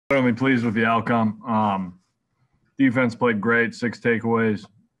Certainly pleased with the outcome. Defense played great, 6 takeaways.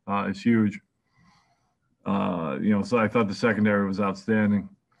 It's huge. So I thought the secondary was outstanding.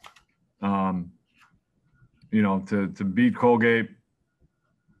 To beat Colgate,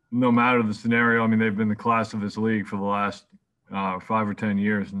 no matter the scenario, I mean, they've been the class of this league for the last 5 or 10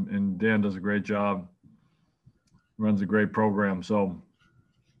 years, and Dan does a great job, runs a great program. So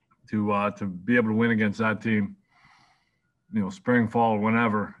to be able to win against that team, spring, fall,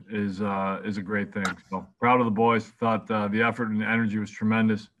 whenever is a great thing. So proud of the boys. Thought the effort and energy was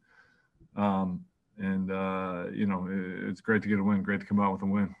tremendous. It's great to get a win. Great to come out with a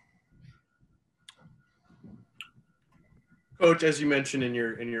win. Coach, as you mentioned in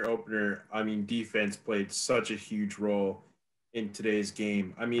your opener, I mean, defense played such a huge role in today's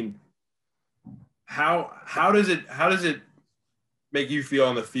game. I mean, how does it make you feel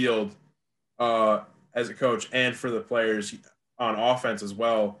on the field as a coach and for the players on offense as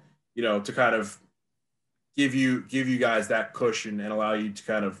well, to kind of give you guys that cushion and allow you to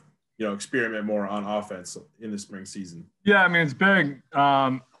kind of, experiment more on offense in the spring season? Yeah, I mean, it's big.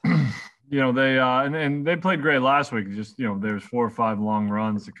 They played great last week. Just, there's 4 or 5 long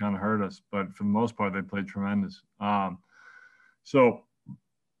runs that kind of hurt us, but for the most part, they played tremendous.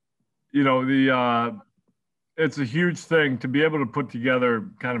 It's a huge thing to be able to put together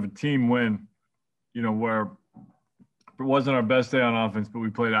kind of a team win, where it wasn't our best day on offense, but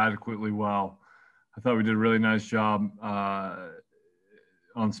we played adequately well. I thought we did a really nice job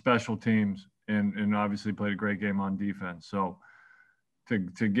on special teams and obviously played a great game on defense. So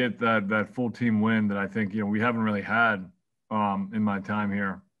to get that full team win that I think, we haven't really had in my time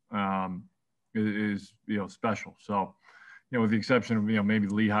here is special. So, with the exception of, maybe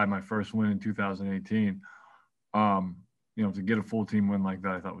Lehigh, my first win in 2018, to get a full team win like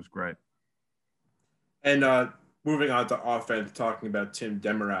that, I thought was great. And moving on to offense, talking about Tim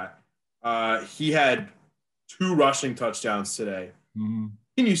Demarat, he had 2 rushing touchdowns today. Mm-hmm.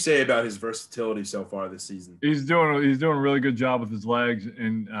 What can you say about his versatility so far this season? He's doing a really good job with his legs,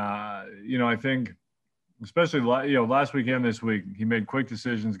 and I think especially last week and this week, he made quick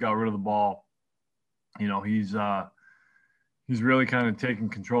decisions, got rid of the ball. He's really kind of taking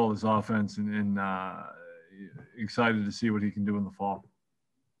control of his offense, and excited to see what he can do in the fall.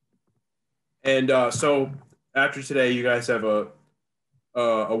 And so after today, you guys have a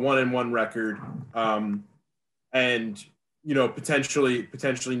 1-1 record, and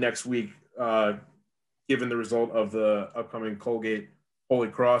potentially next week, given the result of the upcoming Colgate Holy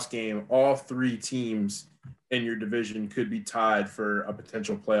Cross game, all 3 teams in your division could be tied for a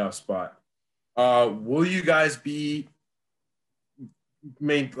potential playoff spot. Will you guys be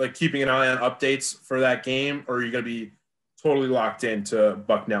keeping an eye on updates for that game, or are you going to be totally locked into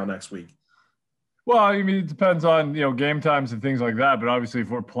Bucknell next week? Well, I mean, it depends on, game times and things like that. But obviously, if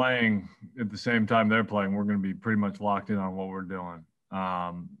we're playing at the same time they're playing, we're going to be pretty much locked in on what we're doing.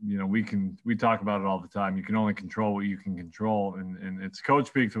 We talk about it all the time. You can only control what you can control. And it's coach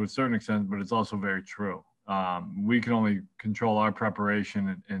speak to a certain extent, but it's also very true. We can only control our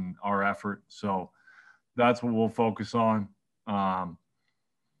preparation and our effort. So that's what we'll focus on. That's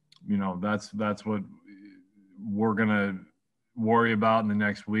what we're going to worry about in the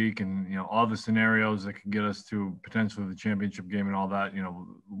next week, and all the scenarios that could get us to potentially the championship game and all that.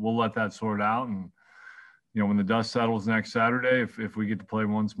 We'll let that sort out, and when the dust settles next Saturday, if we get to play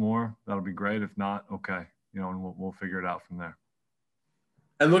once more, that'll be great. If not, okay, and we'll figure it out from there.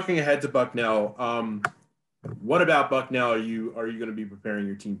 And looking ahead to Bucknell, what about Bucknell are you going to be preparing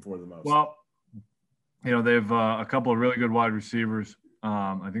your team for the most? Well, they've a couple of really good wide receivers.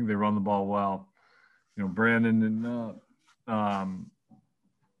 I think they run the ball well. Brandon and I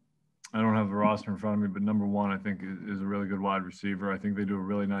don't have the roster in front of me, but number 1, I think, is a really good wide receiver. I think they do a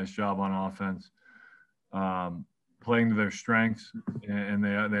really nice job on offense, playing to their strengths, and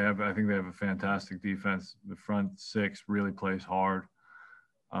I think they have a fantastic defense. The front 6 really plays hard,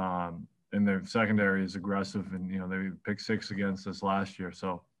 and their secondary is aggressive, and they picked 6 against us last year.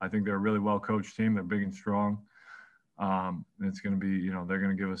 So I think they're a really well coached team. They're big and strong. And it's going to be, they're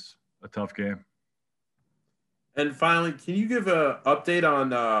going to give us a tough game. And finally, can you give an update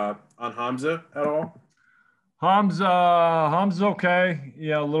on Hamza at all? Hamza's okay.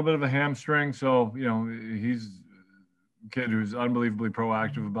 Yeah, a little bit of a hamstring. So, he's a kid who's unbelievably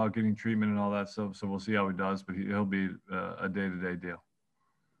proactive about getting treatment and all that stuff. So we'll see how he does, but he'll be a day-to-day deal.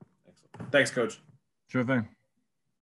 Excellent. Thanks, Coach. Sure thing.